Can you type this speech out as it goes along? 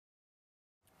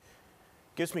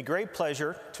It gives me great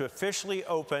pleasure to officially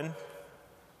open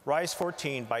Rise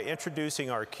 14 by introducing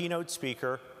our keynote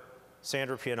speaker,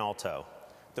 Sandra Pianalto,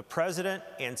 the President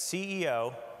and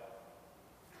CEO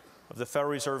of the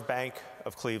Federal Reserve Bank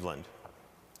of Cleveland.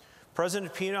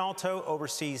 President Pianalto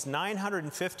oversees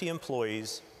 950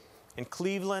 employees in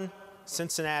Cleveland,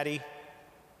 Cincinnati,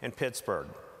 and Pittsburgh,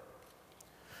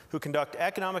 who conduct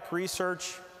economic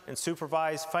research and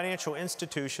supervise financial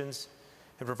institutions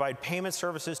and provide payment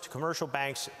services to commercial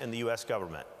banks and the U.S.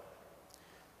 government.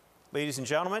 Ladies and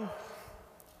gentlemen,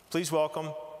 please welcome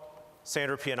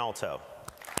Sandra Pianalto.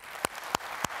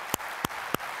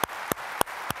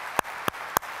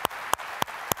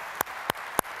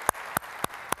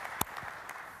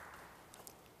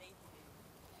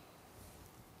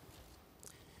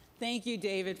 Thank you,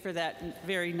 David, for that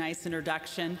very nice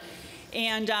introduction.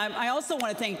 And I also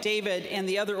want to thank David and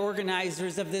the other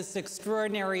organizers of this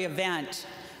extraordinary event.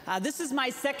 This is my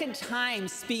second time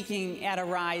speaking at a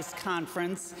RISE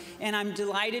conference, and I'm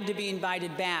delighted to be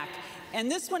invited back. And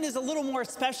this one is a little more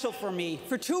special for me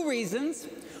for two reasons.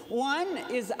 One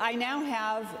is I now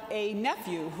have a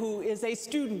nephew who is a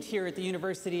student here at the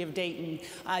University of Dayton.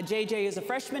 JJ is a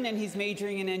freshman and he's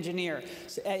majoring in engineering.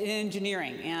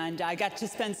 And I got to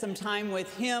spend some time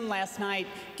with him last night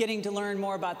getting to learn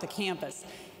more about the campus.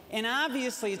 And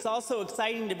obviously, it's also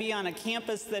exciting to be on a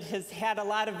campus that has had a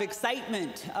lot of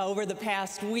excitement over the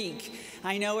past week.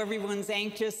 I know everyone's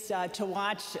anxious to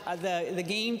watch the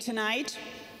game tonight.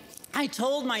 I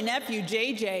told my nephew,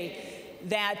 JJ,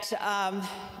 that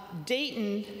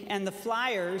Dayton and the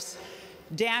Flyers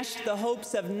dashed the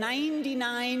hopes of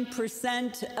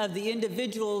 99% of the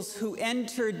individuals who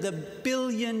entered the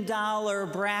billion-dollar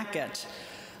bracket.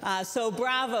 So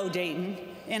bravo, Dayton.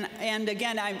 And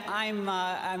again, I'm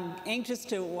anxious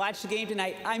to watch the game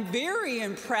tonight. I'm very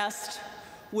impressed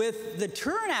with the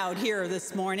turnout here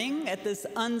this morning at this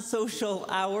unsocial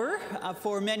hour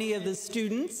for many of the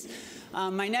students.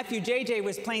 My nephew JJ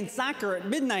was playing soccer at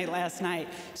midnight last night,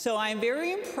 so I'm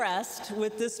very impressed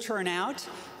with this turnout.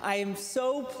 I am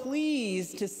so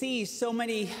pleased to see so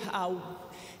many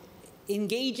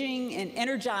engaging and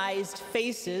energized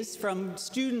faces from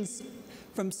students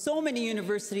from so many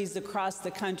universities across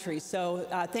the country. So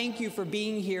thank you for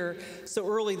being here so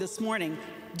early this morning.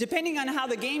 Depending on how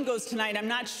the game goes tonight, I'm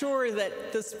not sure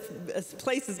that this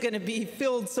place is going to be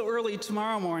filled so early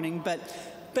tomorrow morning, but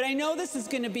I know this is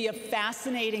going to be a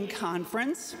fascinating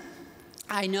conference.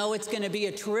 I know it's going to be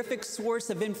a terrific source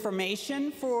of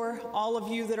information for all of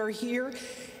you that are here.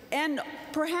 And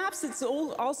perhaps it's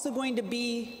also going to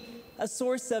be a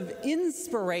source of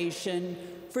inspiration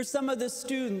for some of the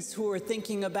students who are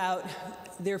thinking about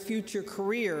their future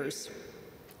careers.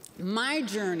 My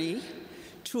journey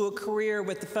to a career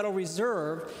with the Federal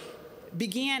Reserve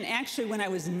began actually when I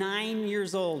was 9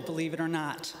 years old, believe it or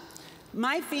not.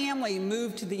 My family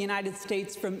moved to the United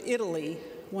States from Italy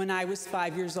when I was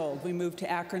 5 years old. We moved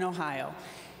to Akron, Ohio.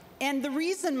 And the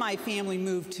reason my family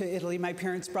moved to Italy, my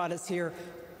parents brought us here,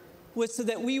 was so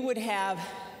that we would have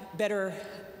better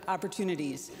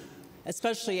opportunities,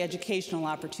 especially educational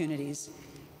opportunities.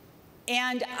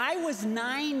 And I was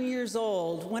 9 years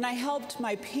old when I helped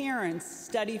my parents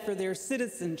study for their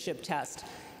citizenship test.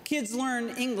 Kids learn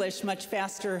English much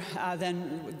faster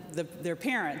than their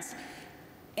parents.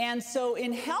 And so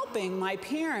in helping my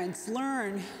parents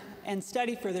learn and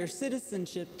study for their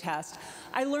citizenship test,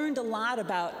 I learned a lot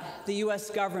about the US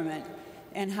government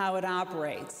and how it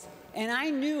operates. And I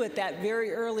knew at that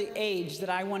very early age that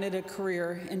I wanted a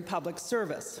career in public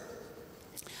service.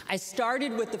 I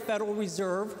started with the Federal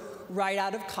Reserve right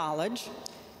out of college.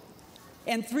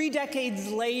 And 3 decades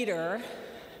later,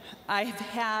 I've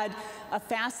had a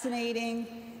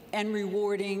fascinating and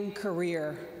rewarding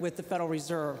career with the Federal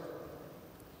Reserve.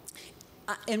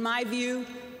 In my view,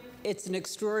 it's an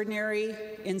extraordinary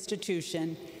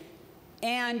institution,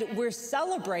 and we're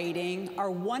celebrating our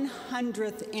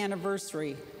 100th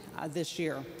anniversary this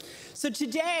year. So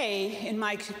today, in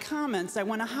my comments, I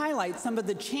want to highlight some of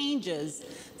the changes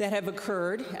that have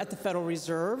occurred at the Federal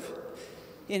Reserve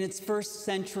in its first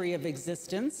century of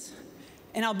existence.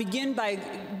 And I'll begin by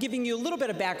giving you a little bit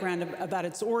of background about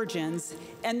its origins,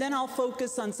 and then I'll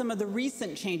focus on some of the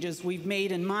recent changes we've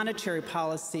made in monetary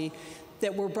policy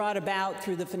that were brought about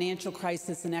through the financial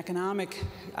crisis and economic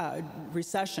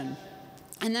recession.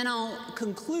 And then I'll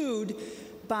conclude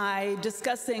by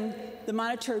discussing the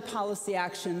monetary policy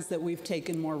actions that we've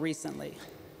taken more recently.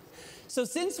 So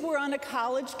since we're on a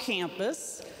college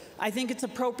campus, I think it's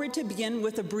appropriate to begin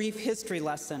with a brief history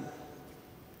lesson.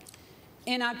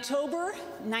 In October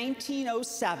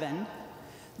 1907,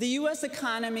 the US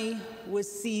economy was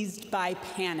seized by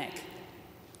panic.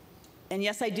 And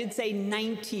yes, I did say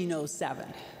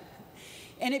 1907.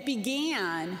 And it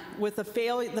began with the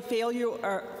failure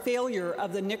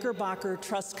of the Knickerbocker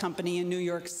Trust Company in New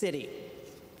York City.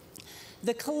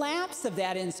 The collapse of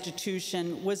that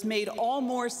institution was made all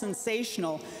more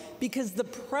sensational because the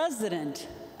president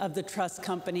of the trust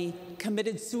company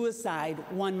committed suicide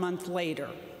 1 month later.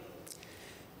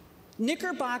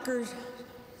 Knickerbocker's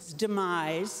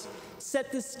demise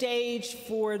set the stage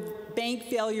for bank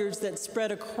failures that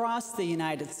spread across the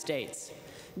United States.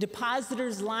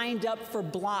 Depositors lined up for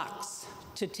blocks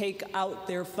to take out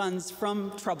their funds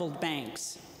from troubled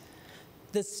banks.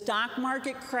 The stock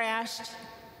market crashed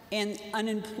and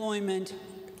unemployment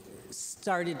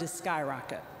started to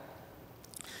skyrocket.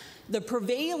 The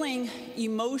prevailing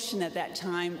emotion at that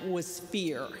time was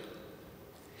fear.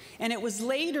 And it was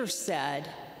later said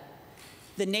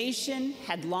the nation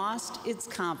had lost its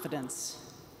confidence.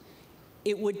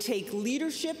 It would take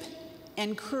leadership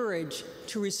and courage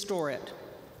to restore it.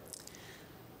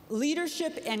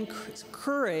 Leadership and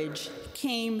courage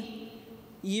came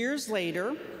years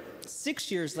later,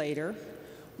 6 years later,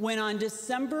 when on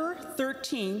December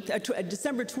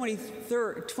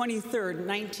 23rd,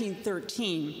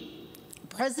 1913,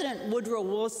 President Woodrow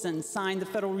Wilson signed the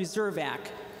Federal Reserve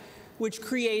Act, which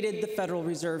created the Federal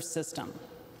Reserve System.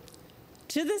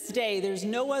 To this day, there's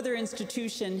no other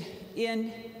institution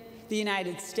in the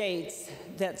United States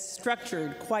that's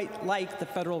structured quite like the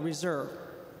Federal Reserve.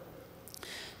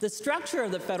 The structure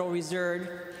of the Federal Reserve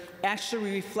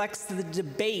actually reflects the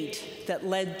debate that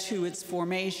led to its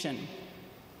formation.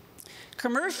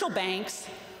 Commercial banks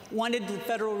wanted the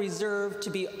Federal Reserve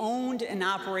to be owned and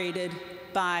operated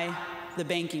by the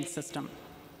banking system.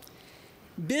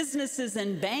 Businesses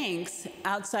and banks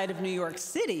outside of New York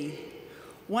City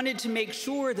wanted to make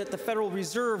sure that the Federal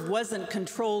Reserve wasn't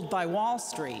controlled by Wall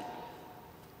Street.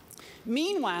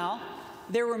 Meanwhile,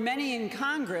 there were many in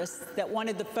Congress that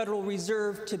wanted the Federal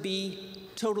Reserve to be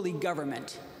totally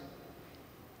government.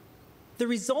 The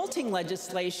resulting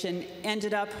legislation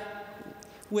ended up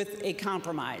with a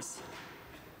compromise.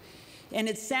 And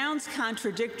it sounds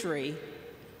contradictory,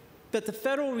 but the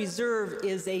Federal Reserve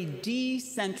is a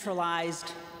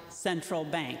decentralized central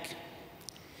bank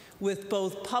with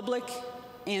both public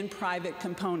and private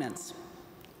components.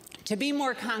 To be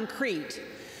more concrete,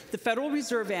 the Federal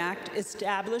Reserve Act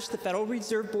established the Federal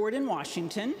Reserve Board in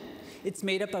Washington. It's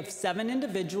made up of 7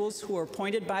 individuals who are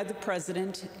appointed by the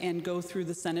president and go through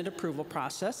the Senate approval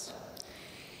process.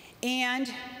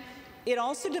 And it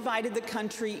also divided the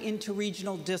country into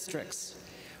regional districts,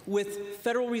 with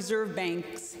Federal Reserve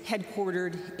banks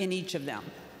headquartered in each of them.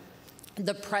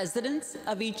 The presidents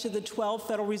of each of the 12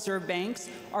 Federal Reserve banks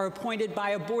are appointed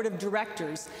by a board of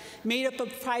directors made up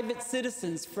of private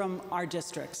citizens from our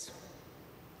districts.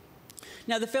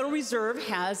 Now, the Federal Reserve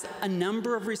has a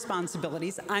number of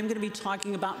responsibilities. I'm going to be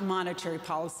talking about monetary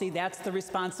policy. That's the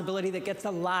responsibility that gets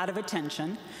a lot of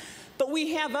attention. But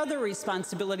we have other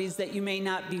responsibilities that you may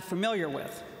not be familiar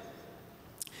with.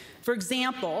 For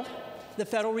example, the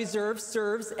Federal Reserve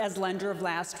serves as lender of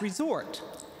last resort.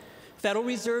 Federal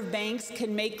Reserve banks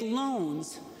can make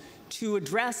loans to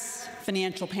address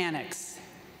financial panics.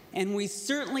 And we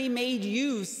certainly made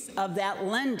use of that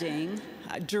lending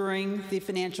during the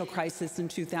financial crisis in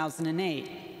 2008.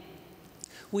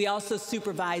 We also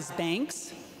supervise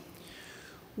banks.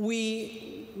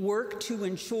 We work to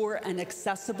ensure an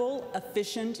accessible,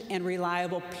 efficient, and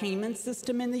reliable payment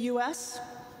system in the U.S.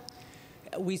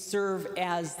 We serve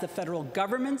as the federal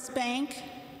government's bank,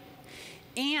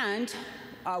 and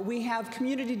we have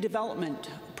community development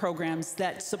programs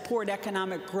that support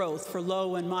economic growth for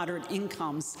low and moderate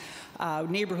incomes,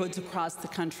 neighborhoods across the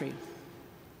country.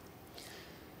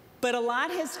 But a lot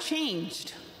has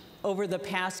changed over the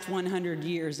past 100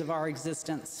 years of our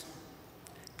existence.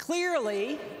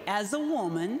 Clearly, as a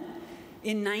woman,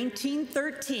 in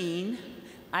 1913,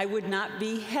 I would not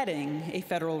be heading a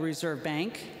Federal Reserve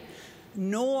Bank,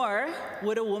 nor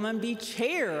would a woman be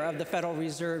chair of the Federal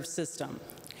Reserve System,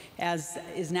 as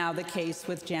is now the case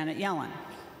with Janet Yellen.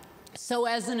 So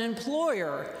as an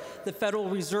employer, the Federal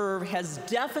Reserve has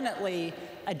definitely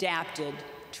adapted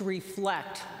to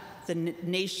reflect the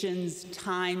nation's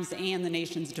times and the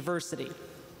nation's diversity.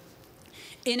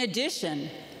 In addition,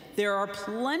 there are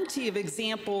plenty of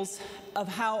examples of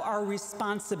how our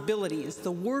responsibilities,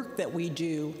 the work that we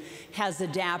do, has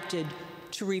adapted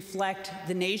to reflect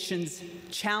the nation's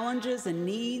challenges and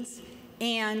needs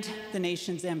and the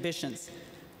nation's ambitions.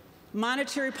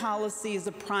 Monetary policy is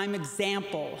a prime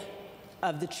example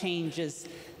of the changes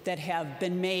that have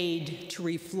been made to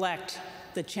reflect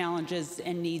the challenges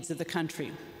and needs of the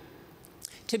country.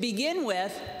 To begin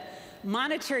with,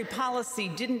 monetary policy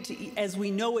didn't, as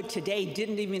we know it today,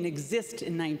 didn't even exist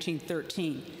in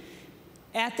 1913.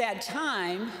 At that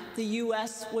time, the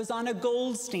U.S. was on a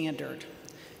gold standard.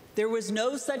 There was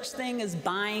no such thing as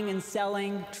buying and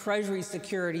selling Treasury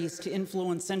securities to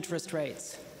influence interest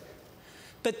rates.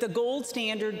 But the gold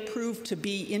standard proved to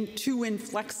be too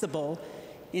inflexible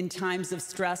in times of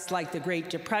stress like the Great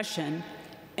Depression,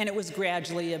 and it was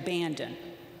gradually abandoned.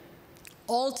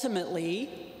 Ultimately,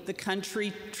 the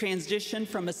country transitioned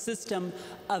from a system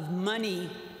of money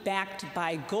backed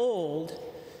by gold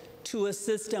to a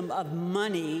system of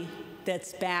money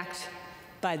that's backed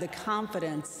by the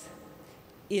confidence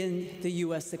in the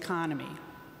U.S. economy.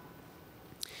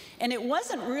 And it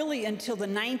wasn't really until the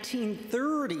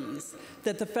 1930s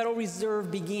that the Federal Reserve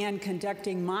began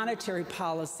conducting monetary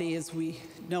policy as we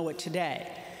know it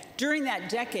today. During that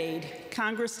decade,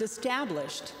 Congress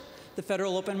established the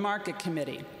Federal Open Market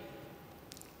Committee.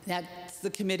 That's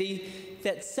the committee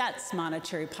that sets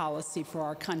monetary policy for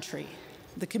our country.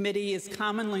 The committee is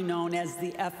commonly known as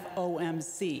the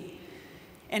FOMC,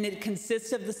 and it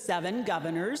consists of the 7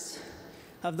 governors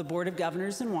of the Board of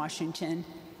Governors in Washington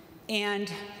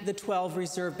and the 12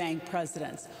 Reserve Bank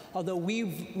presidents, although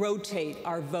we rotate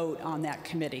our vote on that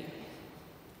committee.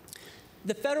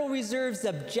 The Federal Reserve's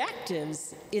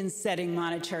objectives in setting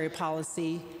monetary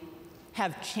policy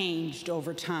have changed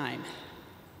over time.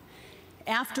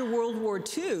 After World War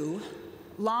II,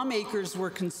 lawmakers were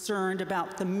concerned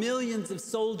about the millions of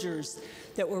soldiers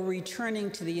that were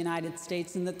returning to the United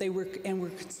States and were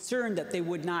concerned that they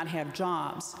would not have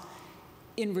jobs.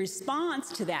 In response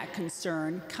to that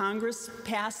concern, Congress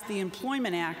passed the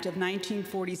Employment Act of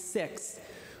 1946,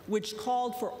 which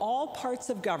called for all parts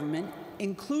of government,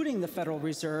 including the Federal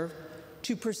Reserve,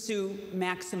 to pursue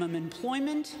maximum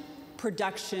employment,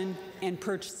 production, and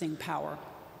purchasing power.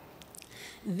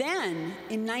 Then,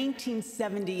 in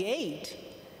 1978,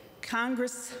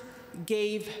 Congress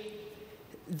gave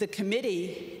the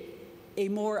committee a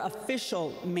more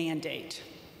official mandate.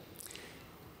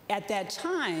 At that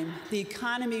time, the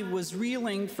economy was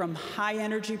reeling from high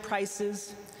energy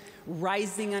prices,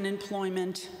 rising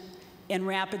unemployment, and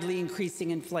rapidly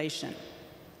increasing inflation.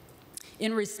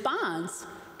 In response,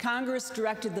 Congress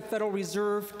directed the Federal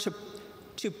Reserve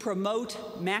to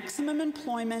promote maximum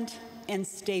employment and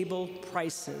stable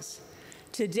prices.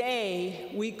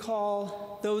 Today, we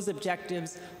call those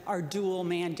objectives our dual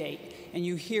mandate, and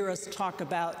you hear us talk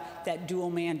about that dual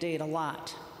mandate a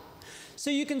lot. So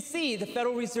you can see the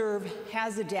Federal Reserve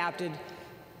has adapted,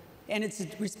 and its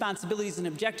responsibilities and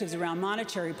objectives around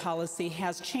monetary policy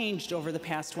has changed over the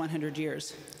past 100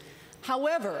 years.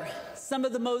 However, some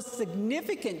of the most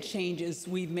significant changes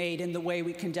we've made in the way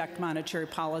we conduct monetary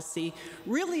policy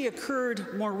really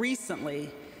occurred more recently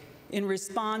in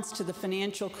response to the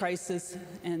financial crisis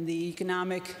and the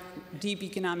deep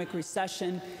economic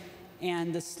recession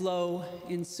and the slow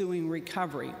ensuing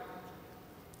recovery.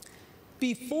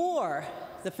 Before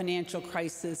the financial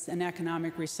crisis and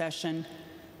economic recession,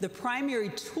 the primary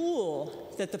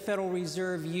tool that the Federal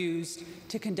Reserve used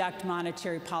to conduct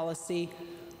monetary policy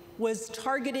was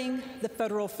targeting the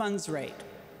federal funds rate.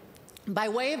 By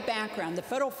way of background, the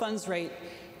federal funds rate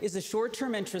is a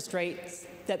short-term interest rate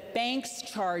that banks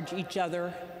charge each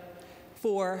other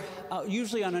for,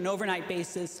 usually on an overnight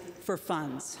basis, for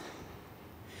funds.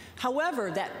 However,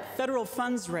 that federal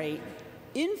funds rate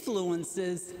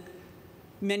influences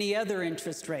many other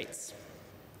interest rates.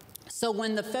 So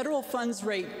when the federal funds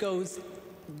rate goes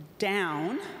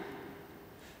down,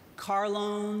 car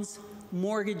loans,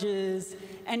 mortgages,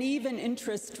 and even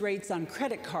interest rates on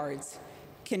credit cards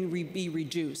can be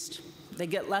reduced. They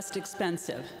get less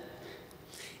expensive.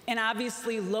 And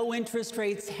obviously, low interest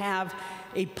rates have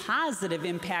a positive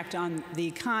impact on the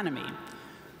economy.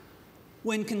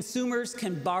 When consumers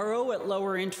can borrow at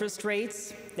lower interest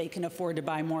rates, they can afford to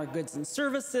buy more goods and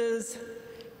services.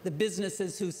 The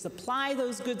businesses who supply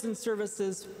those goods and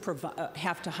services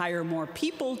have to hire more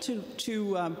people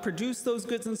to produce those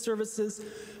goods and services.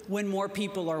 When more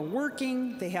people are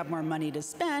working, they have more money to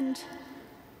spend.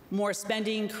 More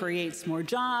spending creates more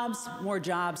jobs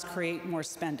create more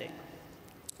spending.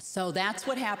 So that's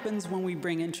what happens when we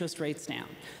bring interest rates down.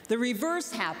 The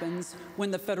reverse happens when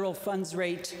the federal funds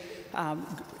rate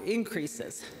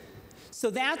increases. So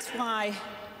that's why,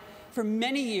 for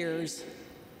many years,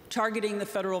 targeting the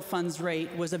federal funds rate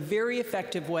was a very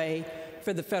effective way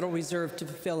for the Federal Reserve to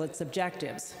fulfill its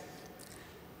objectives.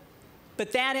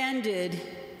 But that ended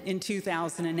in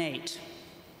 2008.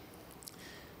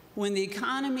 When the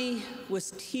economy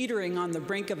was teetering on the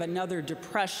brink of another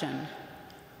depression,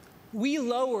 we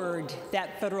lowered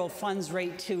that federal funds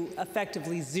rate to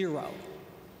effectively 0.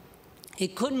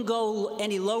 It couldn't go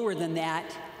any lower than that,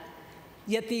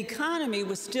 yet the economy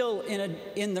was still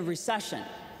in the recession.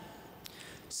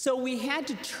 So we had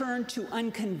to turn to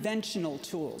unconventional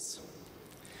tools.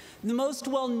 The most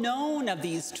well-known of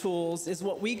these tools is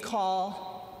what we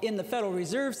call, in the Federal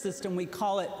Reserve System, we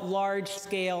call it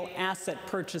large-scale asset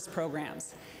purchase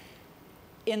programs.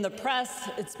 In the press,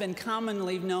 it's been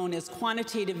commonly known as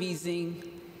quantitative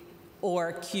easing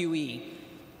or QE.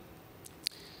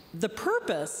 The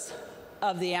purpose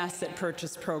of the asset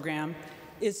purchase program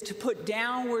is to put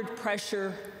downward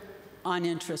pressure on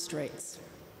interest rates.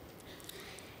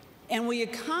 And we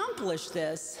accomplish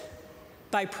this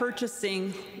by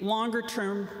purchasing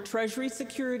longer-term Treasury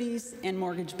securities and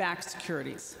mortgage-backed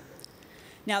securities.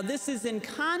 Now, this is in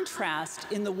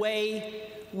contrast in the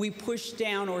way we push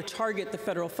down or target the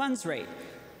federal funds rate,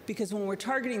 because when we're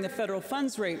targeting the federal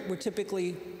funds rate, we're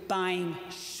typically buying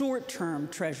short-term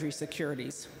Treasury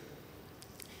securities.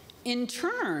 In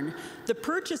turn, the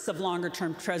purchase of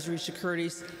longer-term Treasury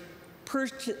securities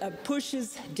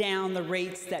pushes down the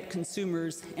rates that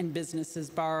consumers and businesses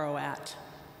borrow at.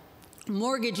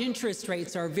 Mortgage interest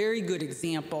rates are a very good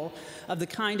example of the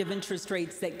kind of interest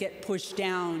rates that get pushed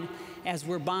down as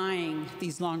we're buying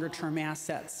these longer-term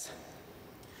assets.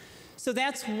 So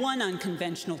that's one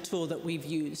unconventional tool that we've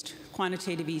used,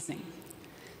 quantitative easing.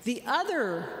 The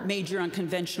other major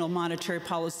unconventional monetary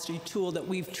policy tool that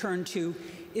we've turned to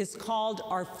is called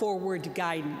our forward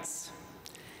guidance.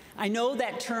 I know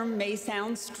that term may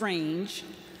sound strange,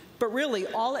 but really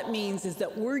all it means is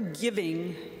that we're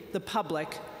giving the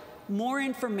public more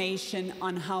information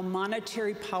on how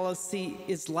monetary policy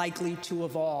is likely to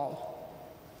evolve.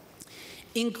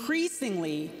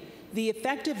 Increasingly, the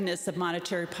effectiveness of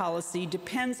monetary policy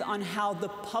depends on how the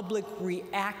public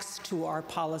reacts to our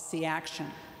policy action.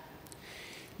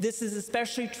 This is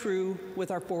especially true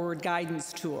with our forward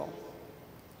guidance tool.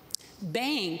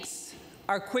 Banks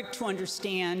are quick to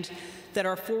understand that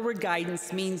our forward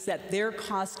guidance means that their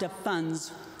cost of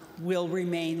funds will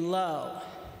remain low.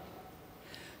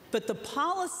 But the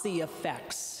policy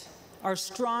effects are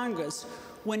strongest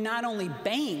when not only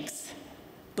banks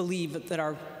believe that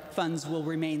our funds will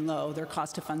remain low, their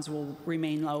cost of funds will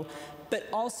remain low, but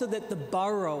also that the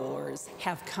borrowers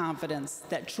have confidence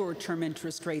that short-term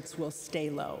interest rates will stay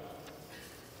low.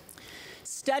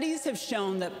 Studies have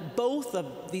shown that both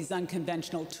of these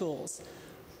unconventional tools,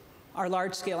 our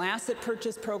large-scale asset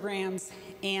purchase programs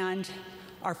and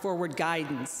our forward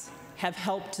guidance, have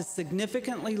helped to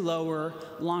significantly lower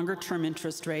longer-term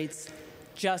interest rates,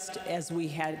 just as we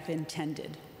had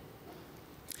intended.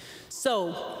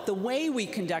 So the way we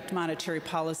conduct monetary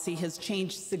policy has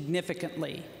changed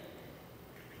significantly.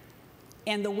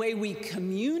 And the way we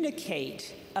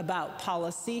communicate about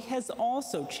policy has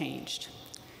also changed.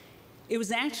 It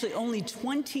was actually only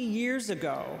 20 years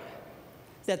ago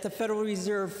that the Federal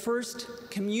Reserve first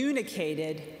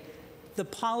communicated the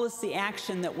policy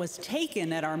action that was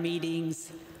taken at our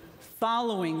meetings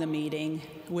following the meeting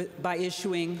by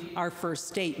issuing our first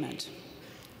statement.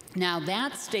 Now,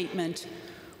 that statement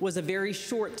was a very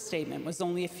short statement, was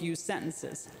only a few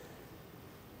sentences.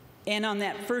 And on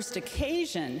that first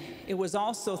occasion, it was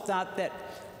also thought that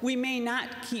we may not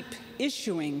keep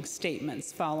issuing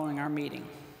statements following our meeting.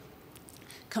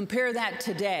 Compare that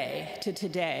to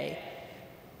today.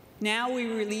 Now we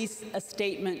release a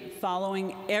statement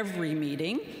following every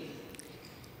meeting,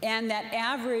 and that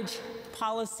average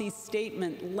policy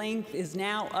statement length is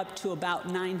now up to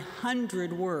about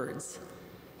 900 words.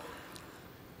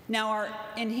 Now, our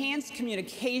enhanced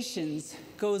communications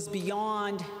goes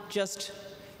beyond just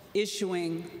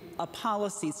issuing a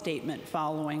policy statement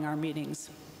following our meetings.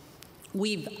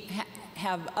 We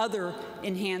have other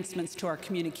enhancements to our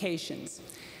communications.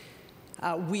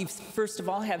 We, first of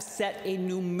all, have set a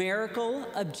numerical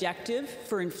objective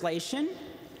for inflation.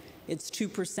 It's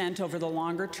 2% over the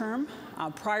longer term.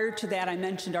 Prior to that, I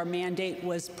mentioned our mandate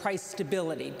was price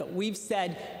stability, but we've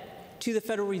said to the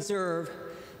Federal Reserve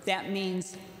that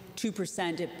means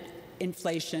 2%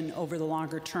 inflation over the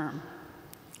longer term.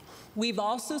 We've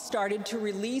also started to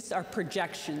release our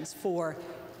projections for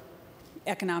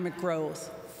economic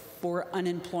growth, for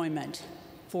unemployment,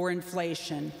 for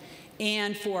inflation,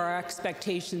 and for our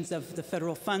expectations of the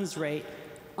federal funds rate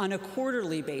on a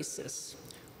quarterly basis.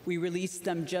 We released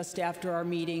them just after our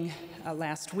meeting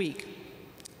last week.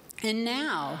 And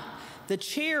now, the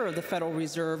chair of the Federal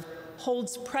Reserve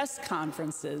holds press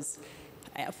conferences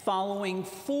following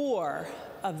 4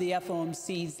 of the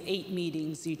FOMC's 8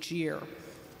 meetings each year.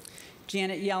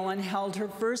 Janet Yellen held her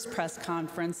first press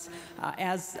conference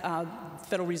as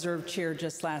Federal Reserve Chair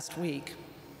just last week.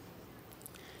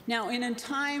 Now, in a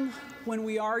time when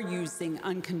we are using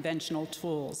unconventional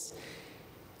tools,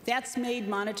 That's made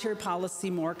monetary policy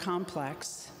more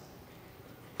complex.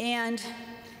 And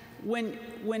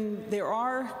when there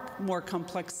are more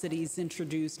complexities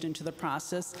introduced into the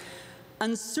process,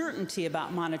 uncertainty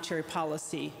about monetary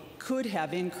policy could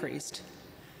have increased.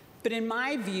 But in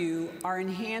my view, our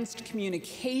enhanced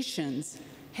communications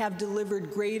have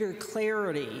delivered greater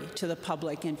clarity to the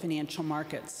public and financial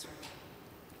markets.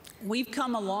 We've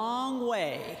come a long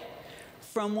way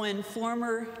from when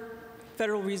former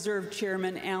Federal Reserve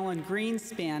Chairman Alan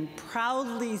Greenspan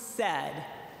proudly said,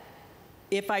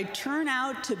 "If I turn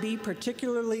out to be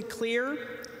particularly clear,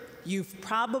 you've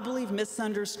probably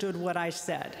misunderstood what I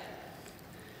said."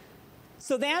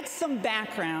 So that's some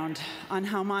background on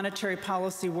how monetary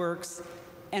policy works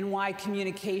and why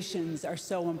communications are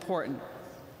so important.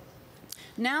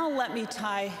 Now let me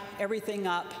tie everything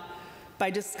up by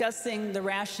discussing the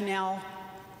rationale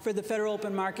for the Federal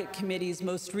Open Market Committee's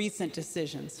most recent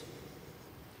decisions.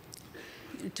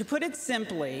 To put it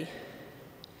simply,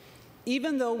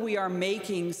 even though we are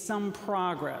making some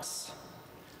progress,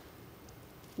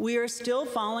 we are still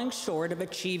falling short of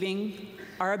achieving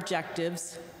our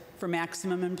objectives for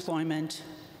maximum employment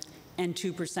and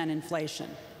 2% inflation.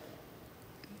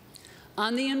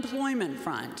 On the employment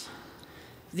front,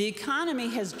 the economy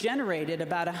has generated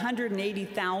about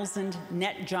 180,000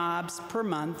 net jobs per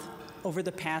month over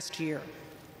the past year.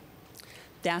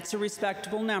 That's a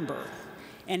respectable number,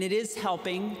 and it is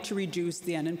helping to reduce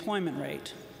the unemployment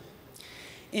rate.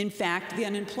 In fact, the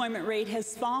unemployment rate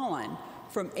has fallen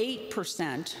from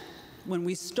 8% when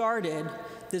we started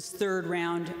this third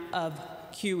round of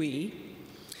QE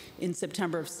in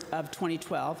September of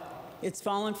 2012. It's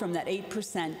fallen from that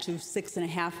 8% to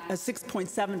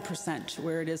 6.7%,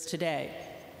 where it is today.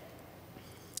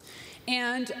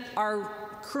 And our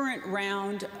current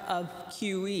round of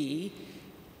QE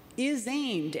is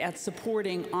aimed at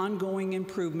supporting ongoing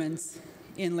improvements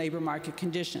in labor market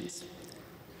conditions.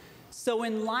 So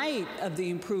in light of the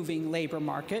improving labor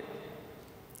market,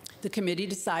 the committee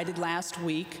decided last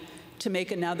week to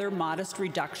make another modest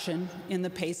reduction in the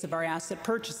pace of our asset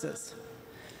purchases.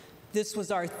 This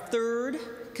was our third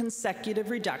consecutive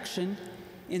reduction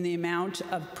in the amount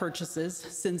of purchases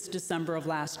since December of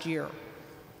last year.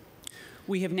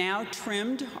 We have now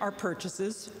trimmed our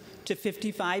purchases to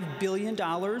 $55 billion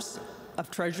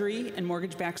of Treasury and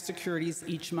mortgage-backed securities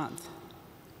each month.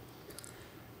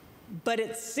 But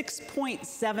at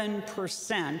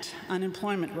 6.7%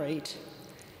 unemployment rate,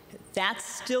 that's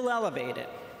still elevated.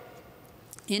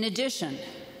 In addition,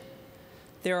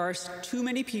 there are too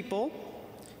many people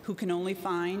who can only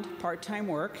find part-time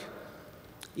work,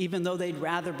 even though they'd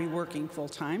rather be working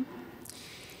full-time,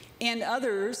 and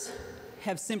others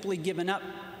have simply given up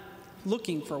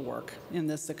looking for work in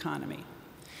this economy.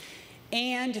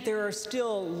 And there are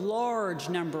still a large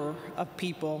number of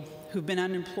people who've been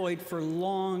unemployed for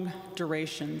long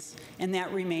durations, and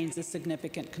that remains a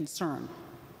significant concern.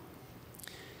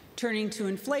 Turning to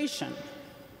inflation,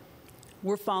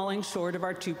 we're falling short of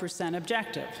our 2%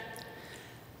 objective.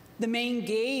 The main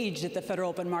gauge that the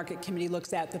Federal Open Market Committee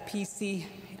looks at, the PC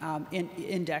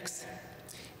index,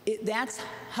 that's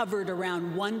hovered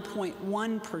around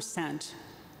 1.1%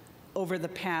 over the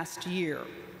past year.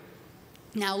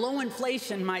 Now, low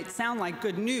inflation might sound like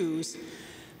good news,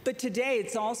 but today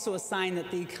it's also a sign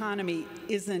that the economy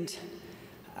isn't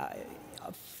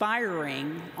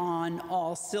firing on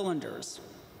all cylinders.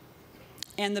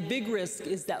 And the big risk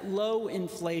is that low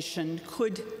inflation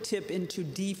could tip into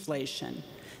deflation.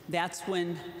 That's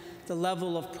when the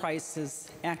level of prices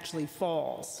actually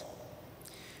falls.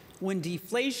 When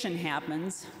deflation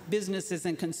happens, businesses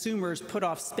and consumers put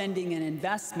off spending and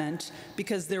investment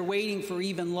because they're waiting for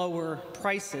even lower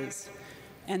prices,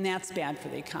 and that's bad for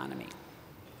the economy.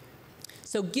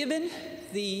 So given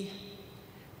the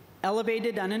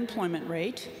elevated unemployment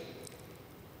rate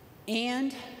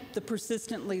and the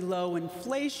persistently low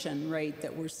inflation rate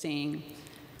that we're seeing,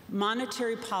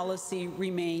 monetary policy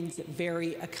remains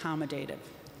very accommodative.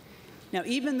 Now,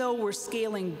 even though we're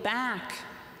scaling back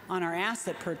on our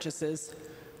asset purchases,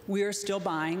 we are still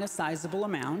buying a sizable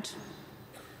amount.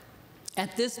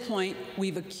 At this point,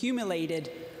 we've accumulated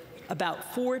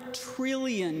about $4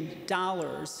 trillion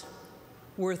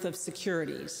worth of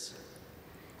securities,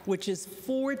 which is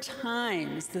 4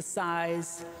 times the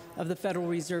size of the Federal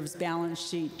Reserve's balance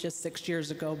sheet just 6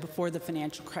 years ago, before the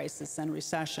financial crisis and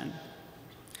recession.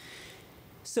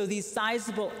 So these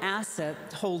sizable asset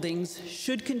holdings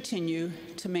should continue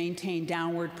to maintain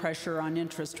downward pressure on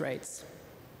interest rates.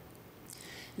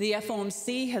 The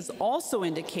FOMC has also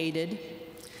indicated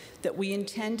that we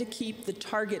intend to keep the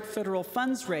target federal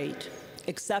funds rate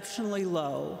exceptionally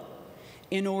low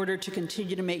in order to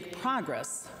continue to make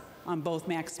progress on both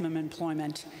maximum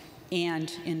employment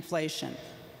and inflation.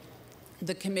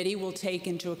 The committee will take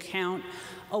into account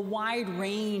a wide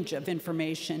range of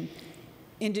information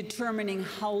in determining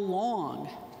how long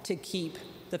to keep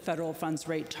the federal funds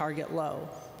rate target low.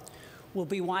 We'll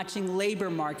be watching labor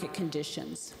market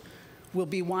conditions. We'll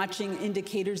be watching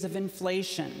indicators of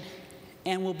inflation,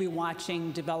 and we'll be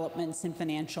watching developments in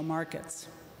financial markets.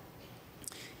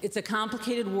 It's a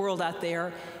complicated world out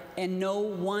there, and no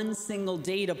one single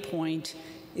data point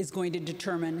is going to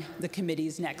determine the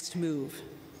committee's next move.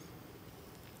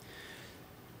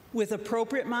 With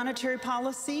appropriate monetary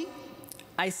policy,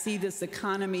 I see this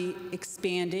economy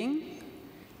expanding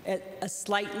at a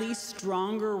slightly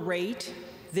stronger rate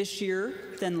this year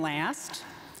than last.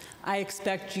 I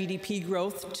expect GDP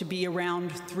growth to be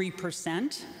around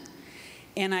 3%,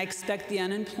 and I expect the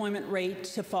unemployment rate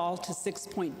to fall to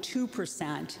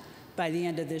 6.2% by the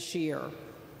end of this year.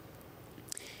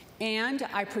 And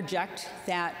I project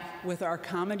that with our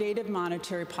accommodative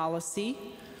monetary policy,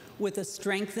 with a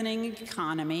strengthening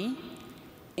economy,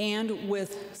 and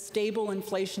with stable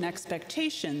inflation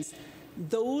expectations,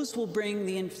 those will bring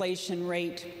the inflation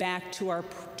rate back to our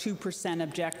 2%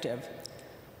 objective.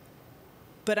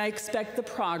 But I expect the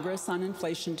progress on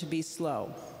inflation to be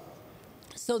slow.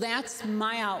 So that's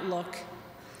my outlook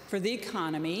for the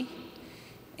economy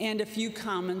and a few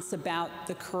comments about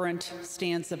the current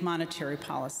stance of monetary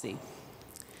policy.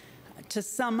 To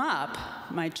sum up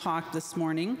my talk this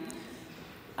morning,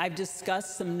 I've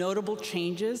discussed some notable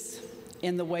changes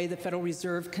in the way the Federal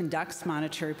Reserve conducts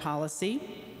monetary policy.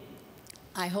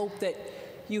 I hope that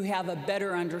you have a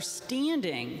better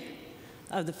understanding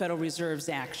of the Federal Reserve's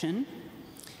action.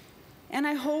 And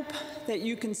I hope that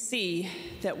you can see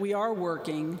that we are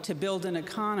working to build an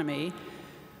economy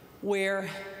where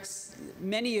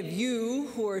many of you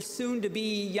who are soon to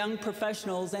be young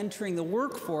professionals entering the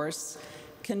workforce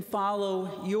can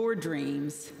follow your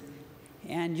dreams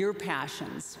and your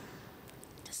passions.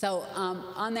 So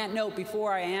on that note,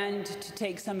 before I end to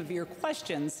take some of your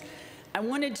questions, I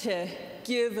wanted to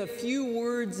give a few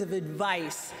words of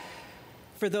advice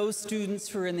for those students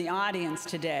who are in the audience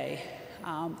today.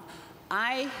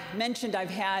 I mentioned I've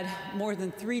had more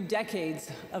than 3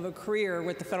 decades of a career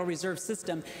with the Federal Reserve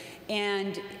System,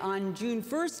 and on June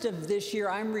 1st of this year,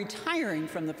 I'm retiring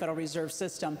from the Federal Reserve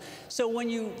System. So when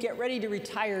you get ready to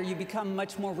retire, you become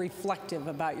much more reflective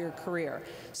about your career.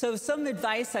 So some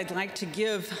advice I'd like to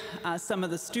give some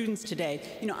of the students today.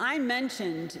 You know, I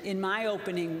mentioned in my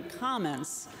opening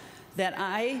comments that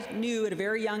I knew at a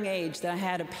very young age that I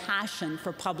had a passion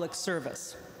for public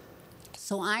service.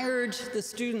 So I urge the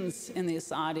students in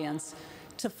this audience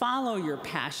to follow your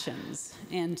passions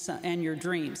and your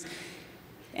dreams.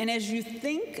 And as you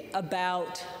think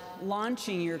about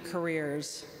launching your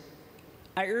careers,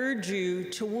 I urge you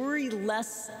to worry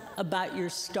less about your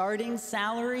starting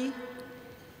salary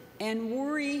and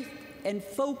worry and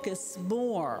focus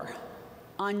more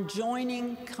on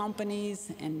joining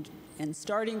companies and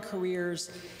starting careers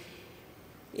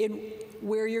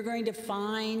where you're going to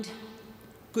find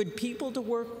good people to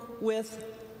work with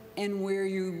and where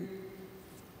you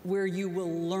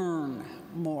will learn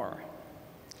more.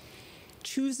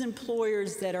 Choose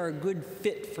employers that are a good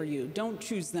fit for you. Don't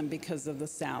choose them because of the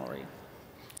salary.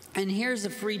 And here's a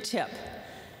free tip.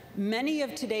 Many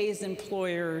of today's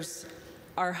employers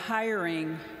are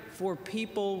hiring for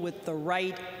people with the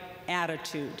right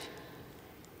attitude.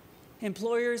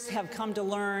 Employers have come to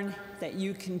learn that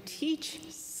you can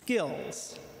teach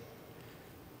skills,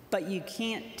 but you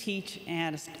can't teach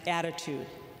attitude.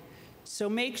 So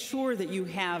make sure that you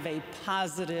have a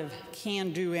positive,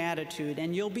 can-do attitude,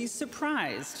 and you'll be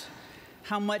surprised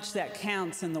how much that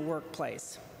counts in the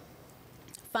workplace.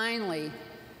 Finally,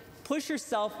 push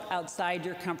yourself outside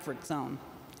your comfort zone.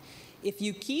 If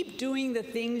you keep doing the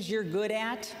things you're good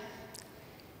at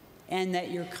and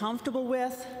that you're comfortable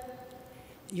with,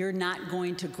 you're not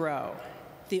going to grow.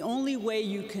 The only way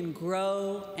you can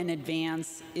grow and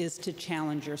advance is to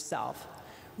challenge yourself.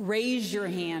 Raise your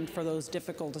hand for those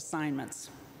difficult assignments.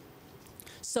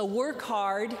 So work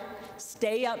hard,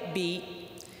 stay upbeat,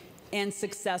 and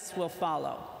success will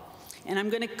follow. And I'm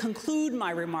going to conclude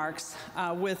my remarks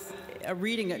with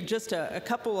reading just a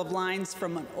couple of lines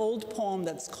from an old poem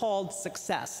that's called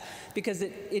Success, because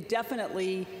it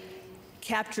definitely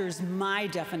captures my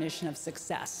definition of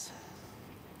success.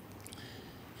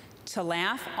 To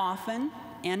laugh often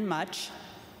and much,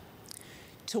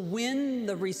 to win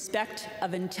the respect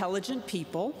of intelligent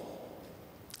people,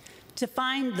 to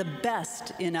find the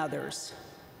best in others,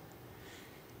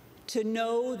 to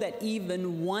know that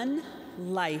even one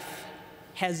life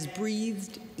has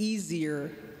breathed easier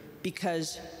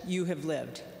because you have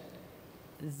lived.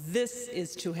 This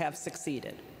is to have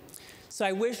succeeded. So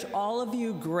I wish all of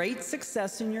you great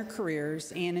success in your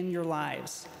careers and in your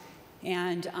lives.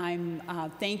 And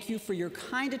thank you for your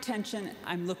kind attention.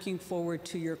 I'm looking forward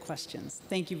to your questions.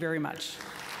 Thank you very much.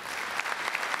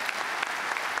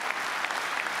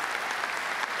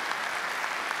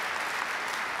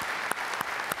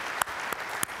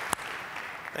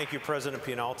 Thank you, President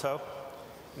Pianalto.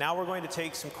 Now we're going to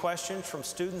take some questions from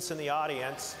students in the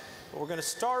audience. We're going to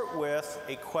start with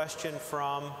a question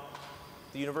from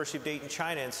the University of Dayton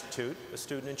China Institute, a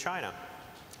student in China.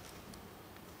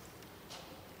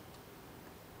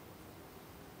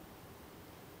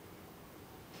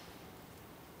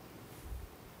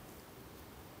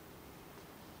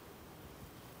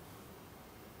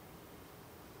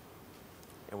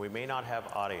 And we may not have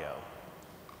audio.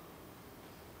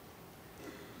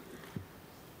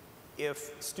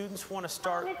 If students want to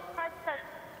start,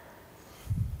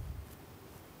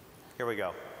 here we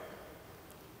go.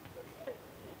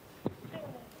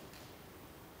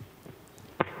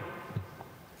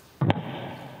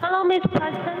 Hello, Ms.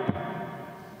 President.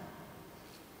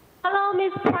 Hello,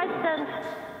 Ms. President.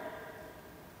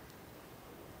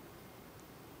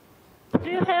 Do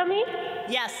you hear me?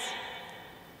 Yes.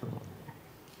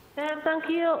 Thank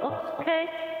you. Okay.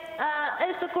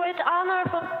 It's a great honor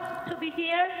to be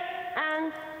here.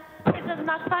 And this is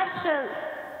my question.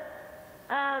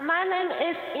 My name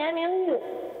is Yan Mingyu.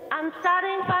 I'm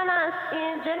studying finance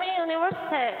in Jimmy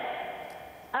University.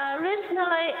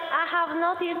 Recently, I have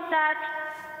noticed that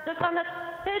the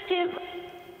quantitative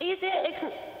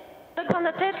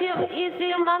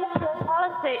easing monetary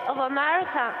policy of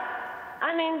America,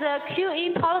 I mean the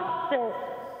QE policy,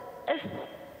 is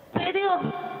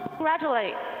fading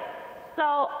gradually. So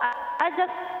I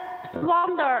just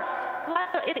wonder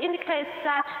whether it indicates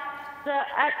that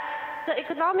the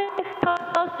economic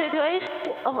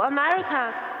situation of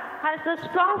America has a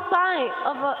strong sign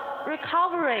of a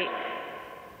recovery.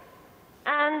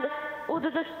 And would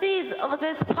the seeds of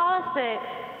this policy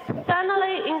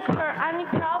finally incur any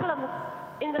problems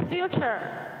in the future?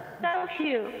 Thank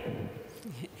you.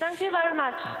 Thank you very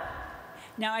much.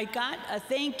 Now, I got a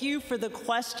thank you for the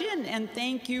question, and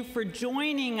thank you for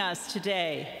joining us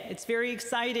today. It's very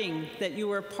exciting that you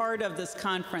were part of this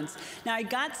conference. Now, I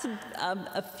got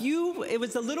it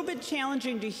was a little bit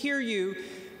challenging to hear you,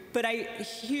 but I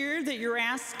hear that you're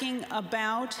asking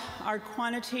about our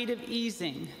quantitative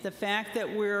easing, the fact that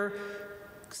we're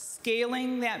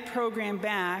scaling that program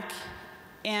back,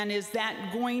 and is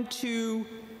that going to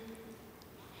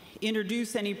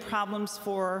introduce any problems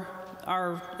for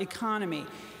our economy?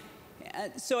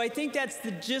 So I think that's the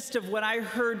gist of what I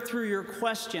heard through your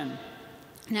question.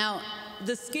 Now,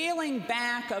 the scaling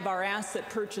back of our asset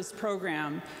purchase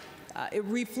program, it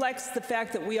reflects the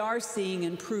fact that we are seeing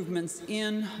improvements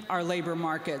in our labor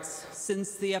markets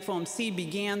since the FOMC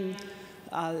began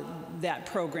that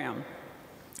program.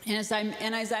 And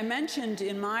as I mentioned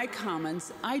in my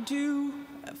comments, I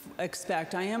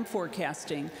am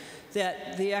forecasting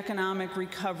that the economic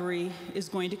recovery is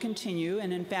going to continue,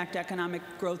 and in fact, economic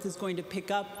growth is going to pick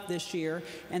up this year,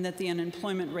 and that the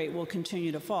unemployment rate will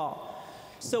continue to fall.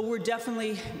 So we're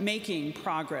definitely making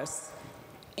progress,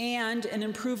 and an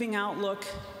improving outlook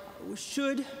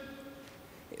should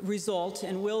result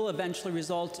and will eventually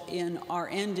result in our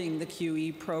ending the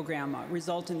QE program,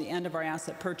 result in the end of our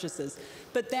asset purchases.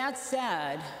 But that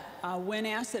said, when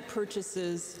asset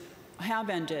purchases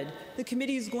have ended, the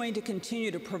committee is going to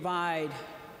continue to provide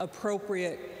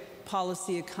appropriate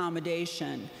policy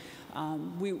accommodation.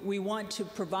 We want to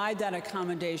provide that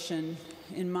accommodation,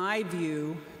 in my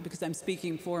view, because I'm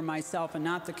speaking for myself and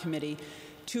not the committee,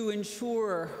 to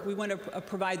ensure, we want to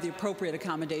provide the appropriate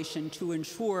accommodation to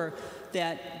ensure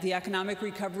that the economic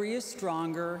recovery is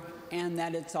stronger and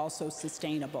that it's also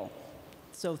sustainable.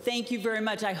 So thank you very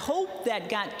much. I hope that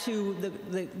got to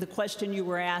the question you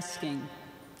were asking.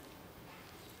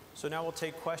 So now we'll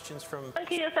take questions from...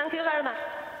 Thank you very much.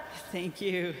 Thank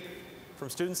you. From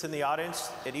students in the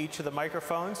audience at each of the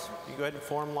microphones. You go ahead and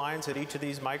form lines at each of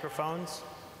these microphones.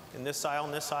 In this aisle,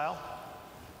 in this aisle.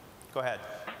 Go ahead.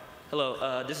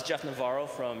 Hello, this is Jeff Navarro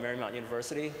from Marymount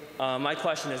University. My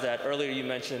question is that earlier you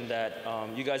mentioned that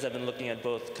you guys have been looking at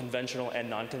both conventional and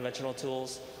non-conventional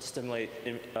tools to stimulate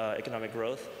economic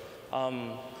growth.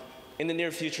 In the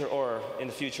near future or in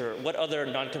the future, what other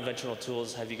non-conventional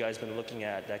tools have you guys been looking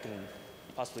at that can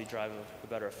possibly drive a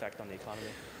better effect on the economy?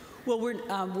 Well,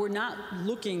 we're not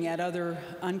looking at other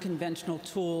unconventional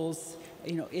tools.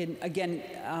 You know,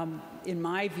 in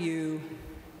my view,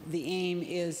 the aim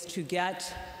is to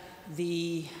get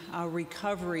the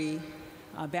recovery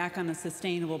back on a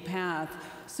sustainable path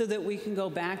so that we can go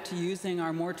back to using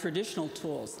our more traditional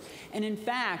tools. And in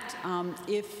fact,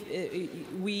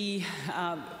 we've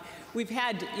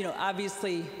had,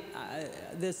 obviously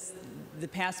the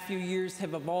past few years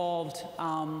have evolved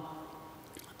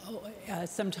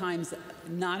sometimes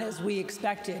not as we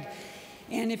expected.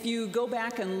 And if you go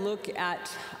back and look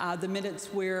at the minutes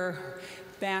where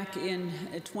back in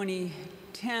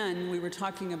 2010 we were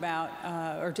talking about,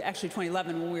 or actually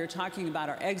 2011 when we were talking about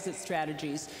our exit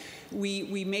strategies,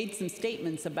 we made some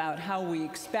statements about how we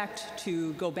expect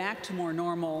to go back to more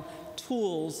normal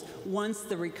tools once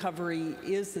the recovery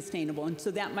is sustainable. And so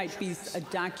that might be a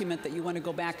document that you want to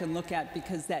go back and look at,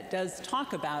 because that does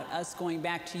talk about us going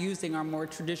back to using our more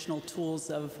traditional tools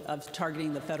of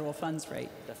targeting the federal funds rate.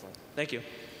 Definitely. Thank you.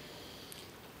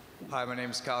 Hi, my name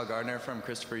is Kyle Gardner from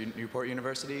Christopher Newport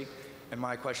University, and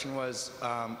my question was,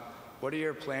 what are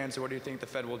your plans, or what do you think the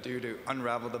Fed will do to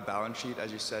unravel the balance sheet?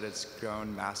 As you said, it's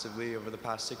grown massively over the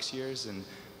past 6 years, and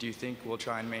do you think we'll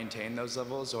try and maintain those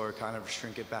levels or kind of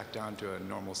shrink it back down to a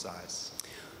normal size?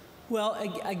 Well,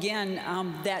 again,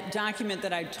 that document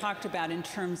that I talked about in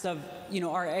terms of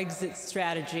our exit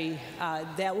strategy,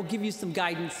 that will give you some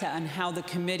guidance on how the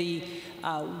committee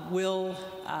will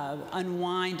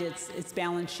unwind its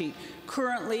balance sheet.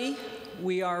 Currently,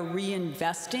 we are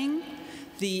reinvesting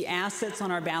the assets on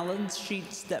our balance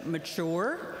sheets that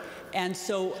mature. And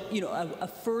so, a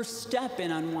first step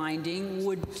in unwinding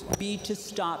would be to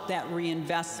stop that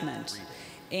reinvestment.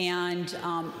 And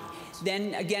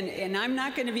then again, and I'm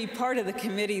not going to be part of the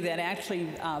committee that actually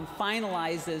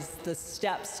finalizes the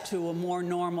steps to a more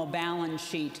normal balance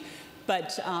sheet,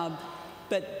 but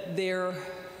there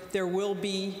will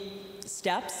be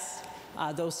steps.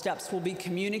 Those steps will be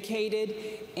communicated,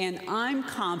 and I'm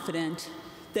confident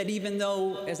that even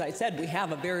though, as I said, we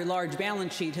have a very large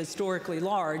balance sheet, historically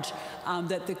large,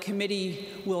 that the committee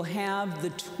will have the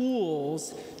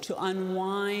tools to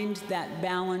unwind that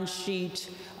balance sheet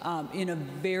in a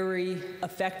very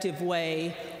effective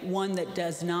way, one that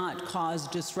does not cause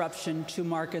disruption to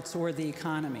markets or the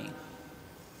economy.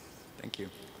 Thank you.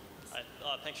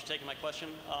 Thanks for taking my question.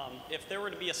 If there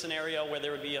were to be a scenario where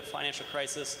there would be a financial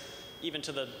crisis, even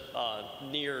to the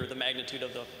near the magnitude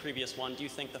of the previous one, do you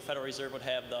think the Federal Reserve would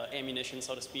have the ammunition,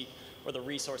 so to speak, or the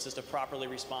resources to properly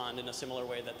respond in a similar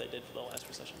way that they did for the last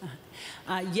recession?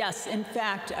 Yes, in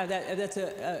fact, that's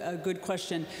a good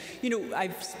question.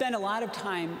 I've spent a lot of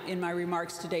time in my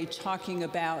remarks today talking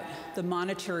about the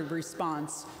monetary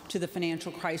response to the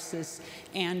financial crisis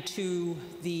and to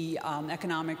the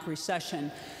economic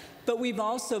recession. But we've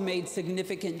also made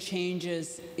significant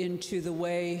changes into the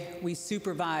way we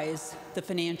supervise the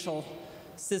financial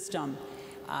system.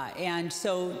 And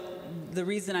so the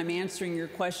reason I'm answering your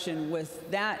question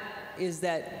with that is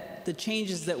that the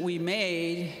changes that we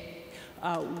made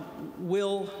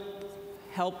will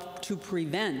help to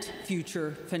prevent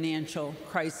future financial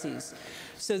crises.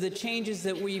 So the changes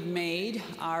that we've made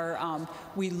are,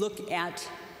 we look at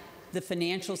the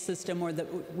financial system, or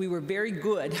we were very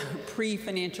good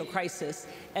pre-financial crisis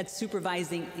at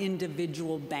supervising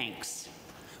individual banks.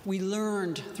 We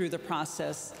learned through the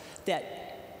process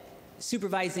that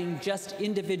supervising just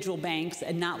individual banks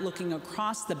and not looking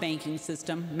across the banking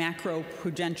system,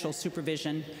 macro-prudential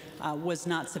supervision, was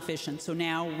not sufficient. So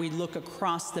now we look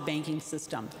across the banking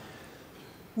system.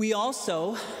 We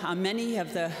also, many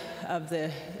of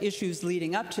the issues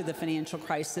leading up to the financial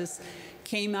crisis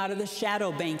came out of the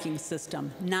shadow banking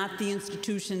system, not the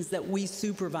institutions that we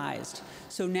supervised.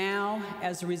 So now,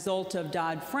 as a result of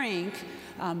Dodd-Frank,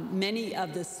 many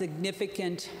of the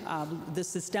significant, the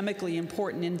systemically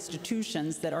important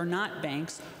institutions that are not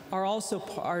banks are also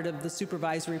part of the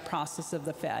supervisory process of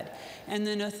the Fed. And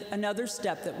then another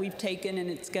step that we've taken, and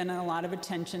it's gotten a lot of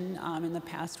attention in the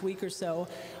past week or so,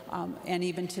 and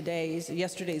even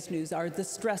yesterday's news, are the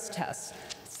stress tests.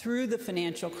 Through the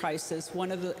financial crisis,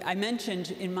 I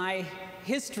mentioned in my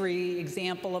history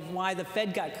example of why the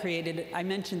Fed got created, I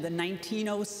mentioned the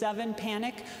 1907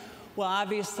 panic. Well,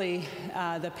 obviously,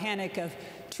 the panic of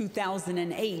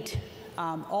 2008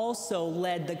 also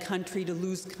led the country to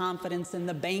lose confidence in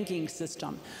the banking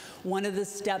system. One of the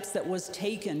steps that was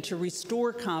taken to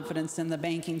restore confidence in the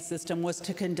banking system was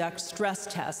to conduct stress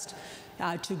tests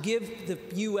to give the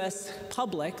U.S.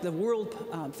 public, the world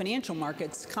financial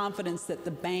markets, confidence that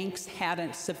the banks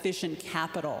had sufficient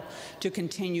capital to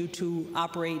continue to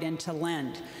operate and to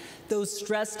lend. Those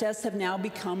stress tests have now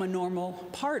become a normal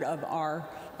part of our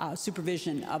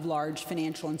supervision of large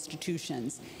financial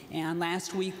institutions. And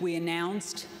last week we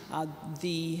announced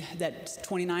that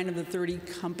 29 of the 30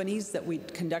 companies that we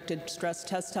conducted stress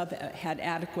tests of had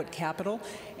adequate capital.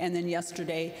 And then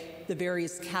yesterday, the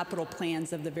various capital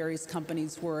plans of the various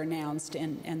companies were announced,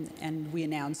 and we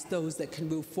announced those that can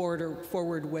move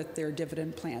forward with their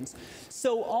dividend plans.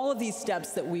 So all of these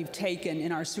steps that we've taken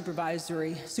in our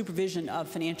supervision of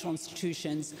financial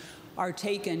institutions are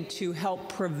taken to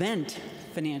help prevent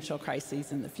financial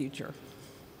crises in the future.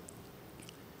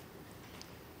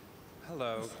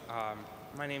 Hello,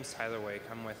 my name's Tyler Wake.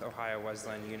 I'm with Ohio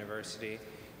Wesleyan University.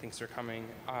 Thanks for coming.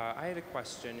 I had a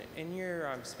question. In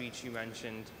your speech, you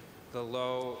mentioned the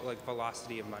low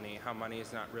velocity of money, how money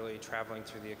is not really traveling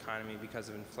through the economy because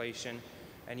of inflation.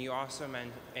 And you also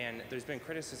and there's been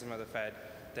criticism of the Fed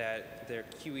that their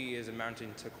QE is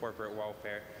amounting to corporate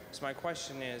welfare. So my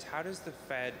question is, how does the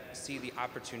Fed see the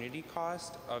opportunity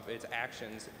cost of its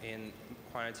actions in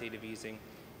quantitative easing?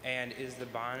 And is the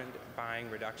bond buying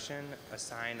reduction a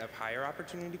sign of higher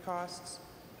opportunity costs?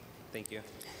 Thank you.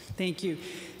 Thank you.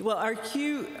 Well, our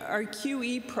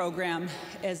QE program,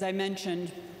 as I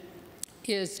mentioned,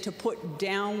 is to put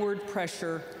downward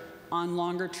pressure on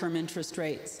longer-term interest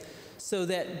rates so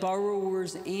that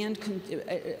borrowers and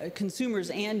consumers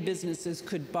and businesses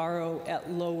could borrow at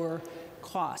lower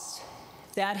costs.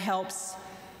 That helps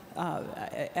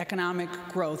economic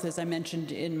growth, as I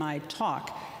mentioned in my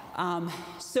talk.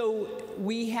 So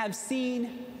we have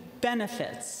seen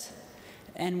benefits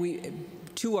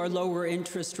to our lower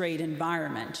interest rate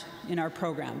environment in our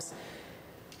programs.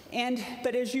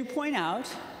 But as you point out,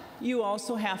 you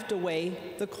also have to weigh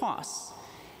the costs.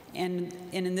 And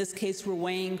in this case, we're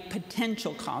weighing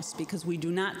potential costs because we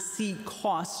do not see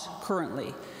costs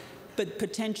currently. But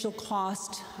potential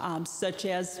costs such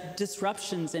as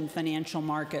disruptions in financial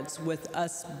markets with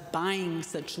us buying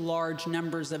such large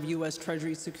numbers of U.S.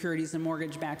 Treasury securities and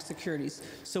mortgage-backed securities.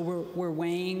 So we're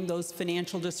weighing those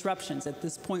financial disruptions. At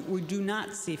this point, we do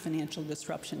not see financial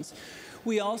disruptions.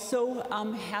 We also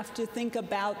have to think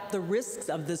about the risks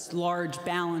of this large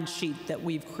balance sheet that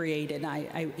we've created.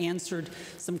 I answered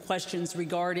some questions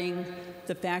regarding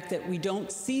the fact that we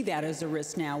don't see that as a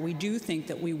risk now. We do think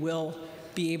that we will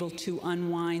be able to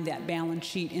unwind that balance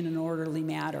sheet in an orderly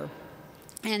manner.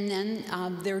 And then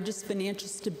there are just financial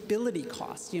stability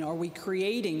costs. Are we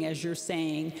creating, as you're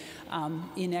saying,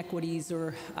 inequities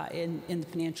or in the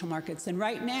financial markets? And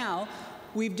right now,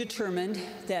 we've determined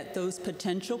that those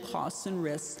potential costs and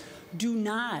risks do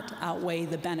not outweigh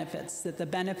the benefits, that the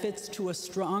benefits to a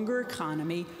stronger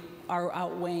economy are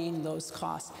outweighing those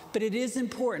costs. But it is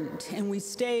important, and we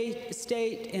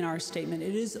state in our statement,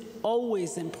 it is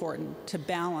always important to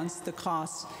balance the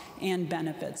costs and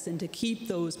benefits and to keep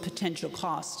those potential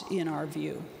costs in our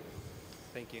view.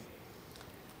 Thank you.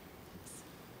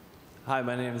 Hi,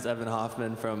 my name is Evan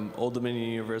Hoffman from Old Dominion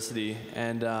University,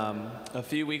 and a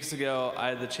few weeks ago I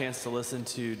had the chance to listen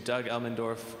to Doug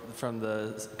Elmendorf from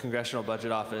the Congressional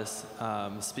Budget Office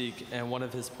speak, and one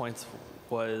of his points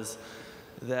was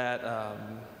that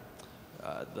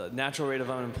the natural rate of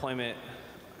unemployment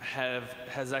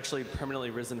has actually permanently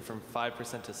risen from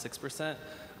 5% to 6%.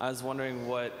 I was wondering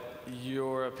what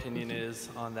your opinion is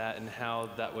on that and how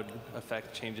that would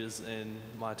affect changes in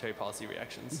monetary policy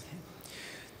reactions.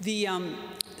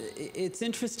 It's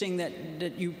interesting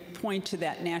that you point to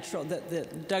that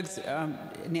Doug's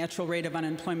natural rate of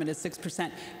unemployment is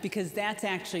 6%, because that's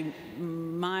actually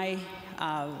my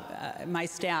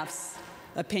staff's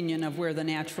opinion of where the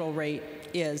natural rate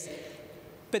is.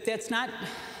 But that's not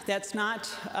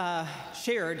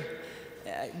shared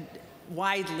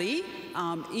widely,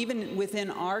 even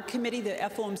within our committee, the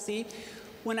FOMC.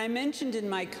 When I mentioned in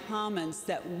my comments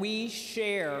that we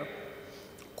share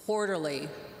quarterly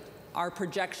our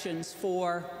projections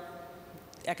for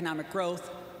economic growth,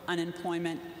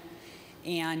 unemployment,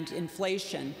 and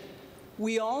inflation,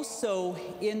 we also,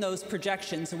 in those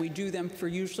projections, and we do them for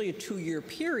usually a 2-year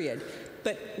period,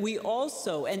 but we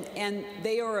also, and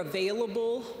they are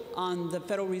available on the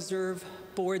Federal Reserve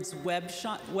Board's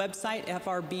website,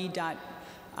 frb.org,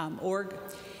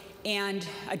 and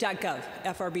 .gov,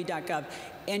 frb.gov,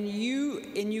 and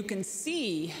you can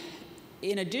see,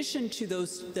 in addition to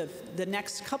those, the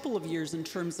next couple of years in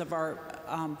terms of our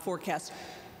forecast,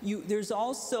 there's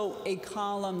also a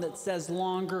column that says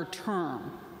longer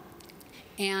term.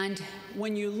 And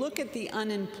when you look at the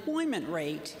unemployment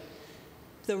rate,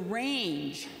 the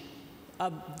range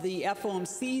of the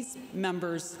FOMC's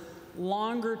members'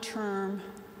 longer term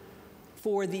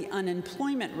for the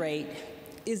unemployment rate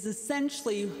is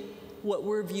essentially what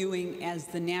we're viewing as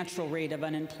the natural rate of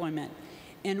unemployment.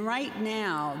 And right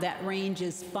now, that range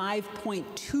is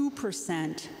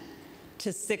 5.2% to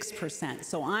 6%.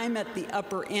 So I'm at the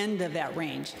upper end of that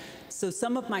range. So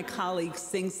some of my colleagues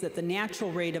think that the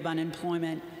natural rate of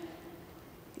unemployment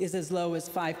is as low as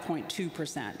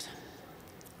 5.2%.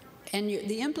 And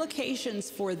the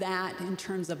implications for that in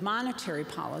terms of monetary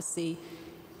policy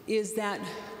is that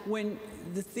when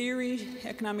the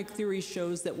economic theory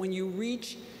shows that when you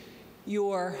reach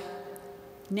your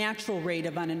natural rate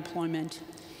of unemployment,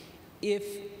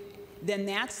 then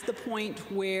that's the point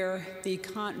where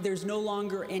there's no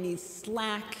longer any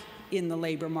slack in the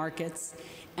labor markets,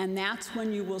 and that's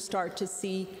when you will start to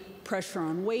see pressure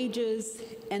on wages,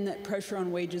 and that pressure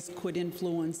on wages could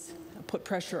put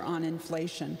pressure on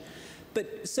inflation.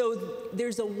 But so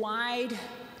there's a wide,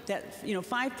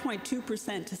 5.2%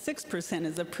 to 6%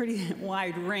 is a pretty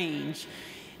wide range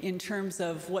in terms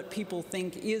of what people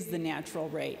think is the natural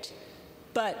rate.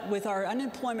 But with our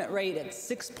unemployment rate at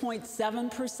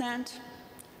 6.7%,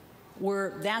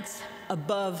 that's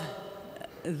above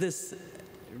this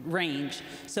range.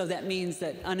 So that means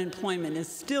that unemployment is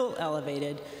still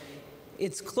elevated.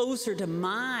 It's closer to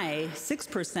my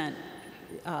 6%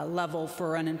 level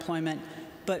for unemployment,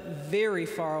 but very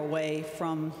far away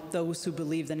from those who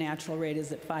believe the natural rate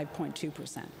is at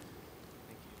 5.2%.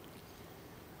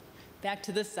 Back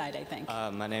to this side, I think.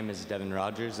 My name is Devin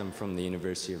Rogers. I'm from the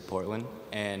University of Portland.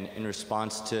 And in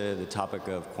response to the topic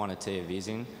of quantitative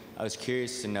easing, I was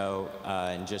curious to know,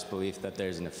 in just belief that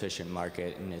there's an efficient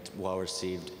market and it's well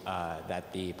received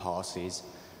that the policies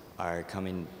are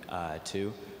coming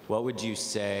to, what would you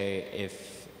say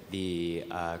if the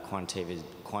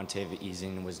quantitative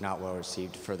easing was not well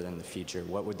received further in the future?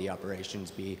 What would the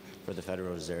operations be for the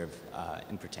Federal Reserve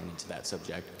in pertaining to that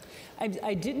subject?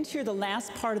 I didn't hear the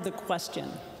last part of the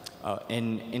question.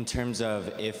 In terms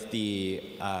of if the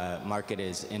market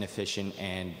is inefficient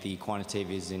and the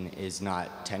quantitative easing is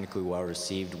not technically well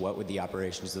received, what would the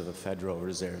operations of the Federal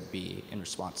Reserve be in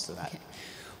response to that? Okay.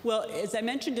 Well, as I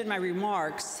mentioned in my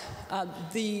remarks,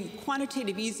 the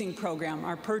quantitative easing program,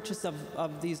 our purchase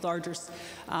of these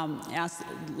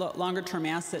longer-term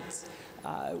assets,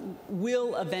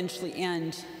 will eventually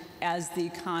end as the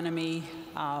economy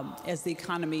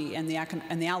and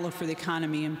the outlook for the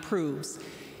economy improves.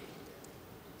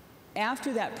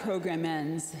 After that program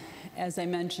ends, as I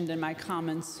mentioned in my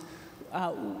comments,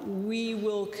 we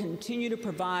will continue to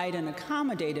provide an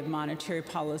accommodative monetary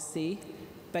policy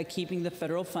by keeping the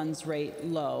federal funds rate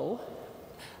low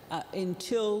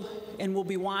and we'll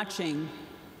be watching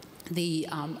the,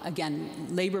 again,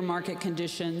 labor market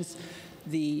conditions,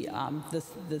 the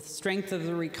strength of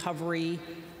the recovery,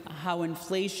 how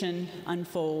inflation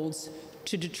unfolds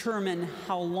to determine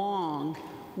how long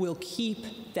we'll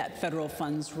keep that federal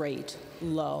funds rate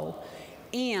low.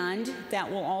 And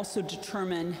that will also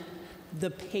determine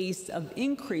the pace of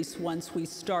increase once we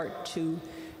start to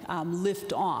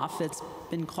lift off. It's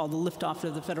been called the lift off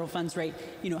of the federal funds rate.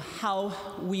 How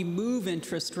we move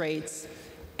interest rates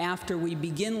after we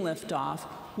begin liftoff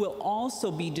will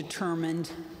also be determined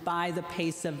by the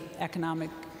pace of economic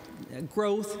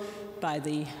growth, by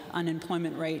the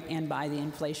unemployment rate, and by the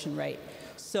inflation rate.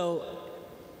 So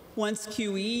once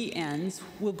QE ends,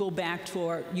 we'll go back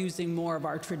to using more of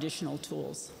our traditional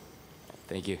tools.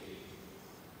 Thank you.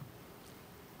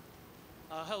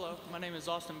 Hello, my name is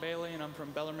Austin Bailey, and I'm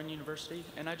from Bellarmine University.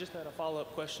 And I just had a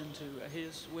follow-up question to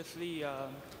his. With the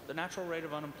natural rate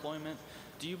of unemployment,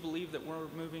 do you believe that we're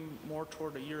moving more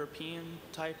toward a European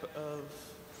type of,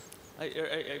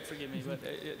 forgive me, but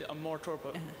more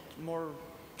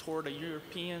toward a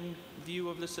European view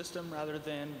of the system rather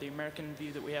than the American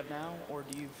view that we have now? Or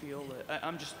do you feel that,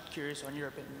 I'm just curious on your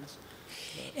opinions.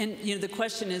 And the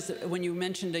question is, when you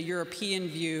mentioned a European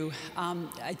view,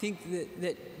 I think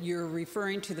that you're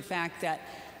referring to the fact that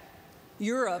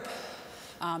Europe,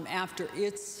 after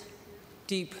its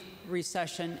deep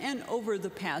recession and over the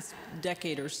past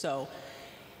decade or so,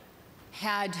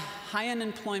 had high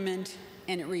unemployment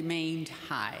and it remained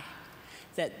high.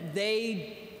 That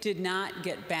they did not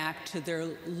get back to their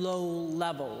low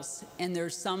levels. And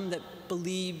there's some that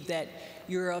believe that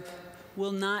Europe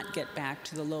will not get back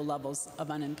to the low levels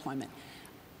of unemployment.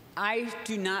 I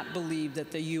do not believe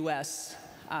that the U.S.,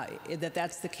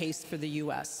 that's the case for the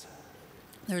U.S.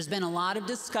 There's been a lot of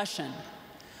discussion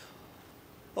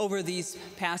over these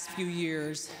past few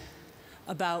years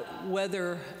about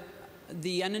whether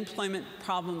the unemployment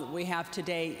problem that we have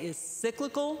today is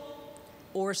cyclical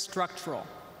or structural.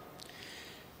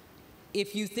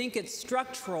 If you think it's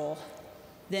structural,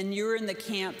 then you're in the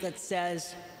camp that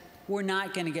says we're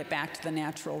not going to get back to the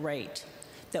natural rate,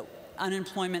 that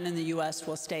unemployment in the U.S.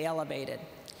 will stay elevated.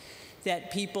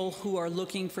 that people who are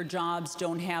looking for jobs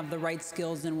don't have the right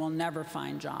skills and will never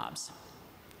find jobs.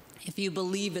 If you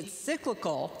believe it's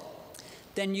cyclical,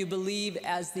 then you believe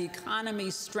as the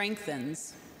economy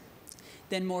strengthens,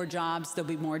 then more jobs, there'll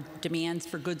be more demands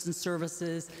for goods and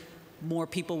services, more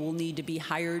people will need to be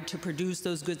hired to produce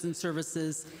those goods and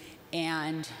services,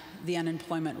 and the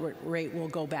unemployment rate will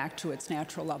go back to its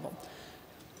natural level.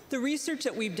 The research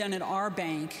that we've done at our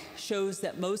bank shows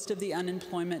that most of the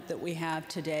unemployment that we have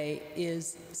today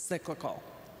is cyclical,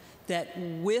 that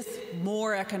with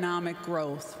more economic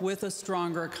growth, with a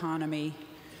stronger economy,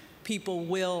 people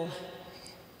will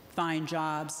find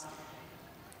jobs.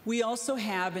 We also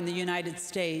have in the United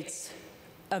States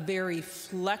a very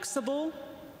flexible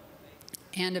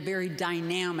and a very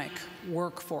dynamic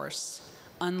workforce,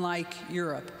 unlike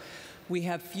Europe. We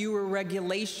have fewer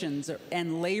regulations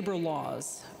and labor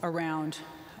laws around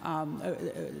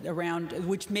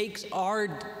which makes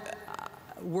our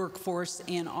workforce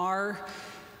and our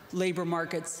labor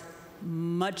markets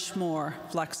much more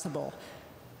flexible.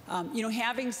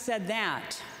 Having said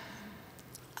that,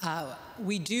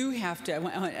 we do have to,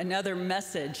 another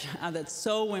message that's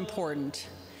so important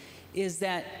is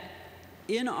that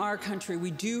in our country,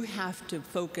 we do have to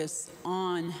focus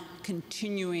on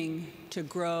continuing to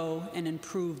grow and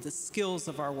improve the skills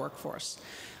of our workforce.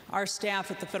 Our staff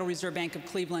at the Federal Reserve Bank of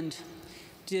Cleveland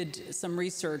did some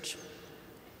research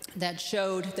that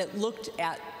looked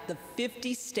at the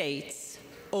 50 states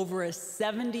over a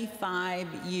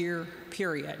 75-year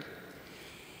period.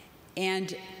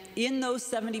 And in those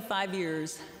 75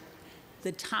 years,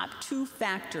 the top 2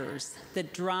 factors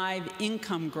that drive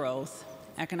income growth,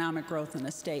 economic growth in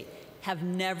a state, have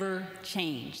never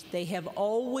changed. They have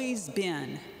always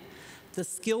been the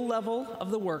skill level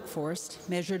of the workforce,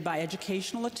 measured by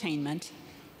educational attainment,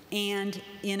 and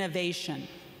innovation,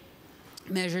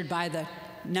 measured by the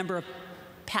number of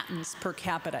patents per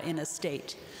capita in a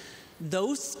state.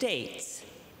 Those states,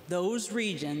 those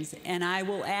regions, and I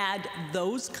will add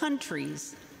those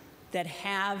countries that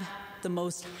have the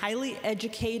most highly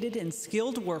educated and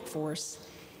skilled workforce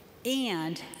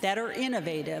and that are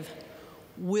innovative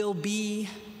will be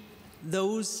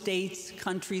those states,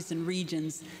 countries, and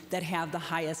regions that have the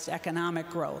highest economic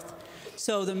growth.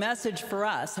 So the message for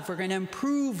us, if we're going to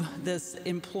improve this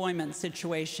employment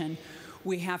situation,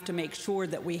 we have to make sure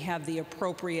that we have the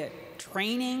appropriate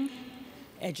training,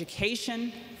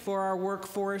 education for our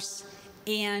workforce,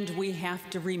 and we have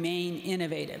to remain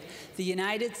innovative. The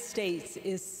United States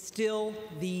is still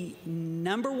the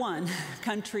 #1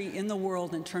 country in the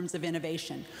world in terms of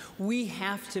innovation. We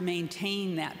have to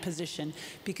maintain that position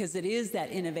because it is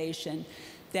that innovation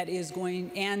that is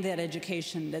going, and that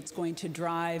education that's going to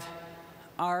drive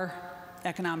our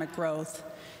economic growth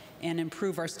and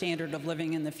improve our standard of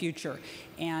living in the future.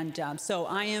 And so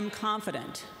I am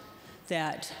confident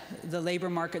that the labor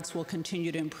markets will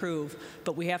continue to improve,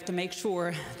 but we have to make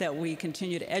sure that we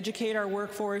continue to educate our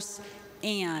workforce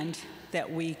and that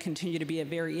we continue to be a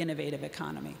very innovative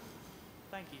economy.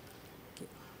 Thank you.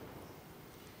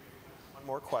 One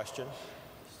more question.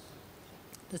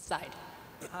 This side.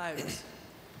 Hi, Ms.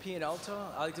 Pianalto.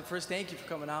 I'd like to first thank you for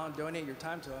coming out and donating your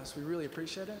time to us. We really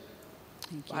appreciate it.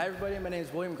 Thank you. Hi, everybody. My name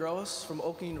is William Gross from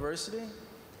Oakland University.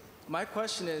 My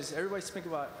question is, everybody's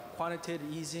thinking about quantitative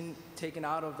easing, getting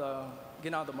out of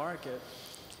the market.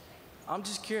 I'm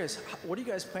just curious, what are you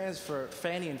guys' plans for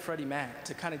Fannie and Freddie Mac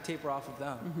to kind of taper off of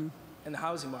them in the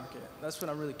housing market? That's what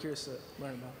I'm really curious to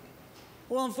learn about.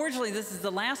 Well, unfortunately, this is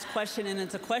the last question, and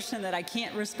it's a question that I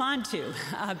can't respond to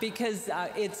because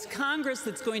it's Congress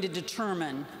that's going to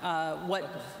determine what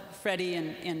Freddie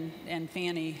and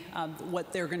Fannie,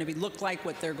 what they're going to look like,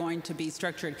 what they're going to be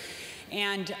structured.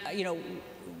 And,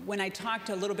 when I talked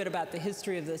a little bit about the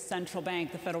history of the central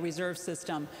bank, the Federal Reserve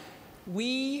System,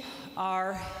 we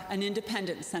are an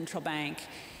independent central bank.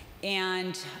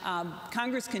 And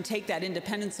Congress can take that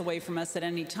independence away from us at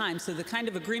any time. So the kind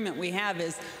of agreement we have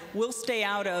is we'll stay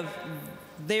out of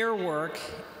their work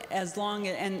as long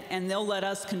and they'll let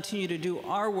us continue to do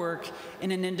our work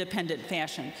in an independent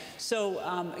fashion.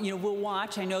 So we'll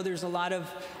watch. I know there's a lot of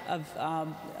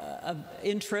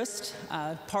interest.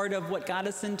 Part of what got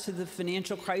us into the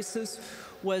financial crisis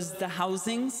was the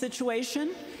housing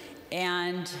situation.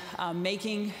 And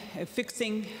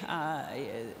fixing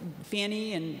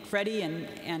Fannie and Freddie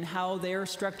and how they're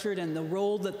structured and the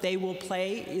role that they will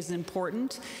play is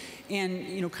important.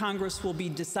 And Congress will be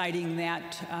deciding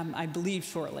that, I believe,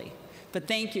 shortly. But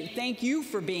thank you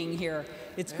for being here.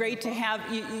 It's great to have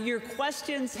you. Your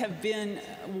questions have been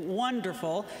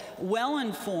wonderful, well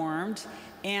informed,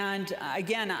 And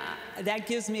again, that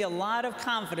gives me a lot of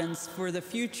confidence for the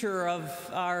future of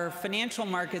our financial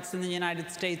markets in the United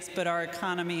States, but our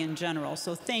economy in general.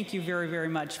 So thank you very, very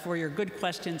much for your good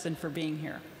questions and for being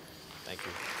here. Thank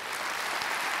you.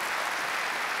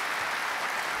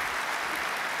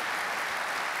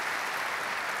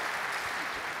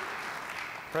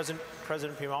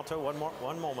 President Pianalto,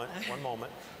 one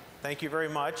moment. Thank you very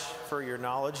much for your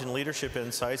knowledge and leadership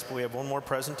insights, but we have one more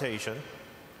presentation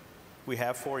we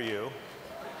have for you.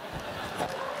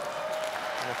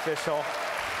 An official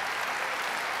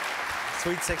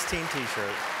Sweet 16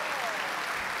 t-shirt.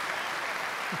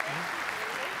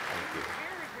 Thank you.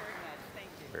 Very, very much. Thank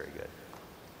you. Very good.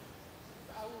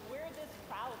 I will wear this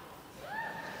proudly.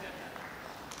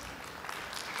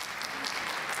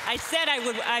 I said I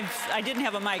would, I didn't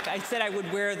have a mic. I said I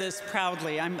would wear this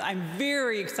proudly. I'm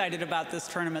very excited about this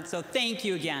tournament, so thank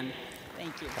you again.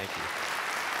 Thank you. Thank you.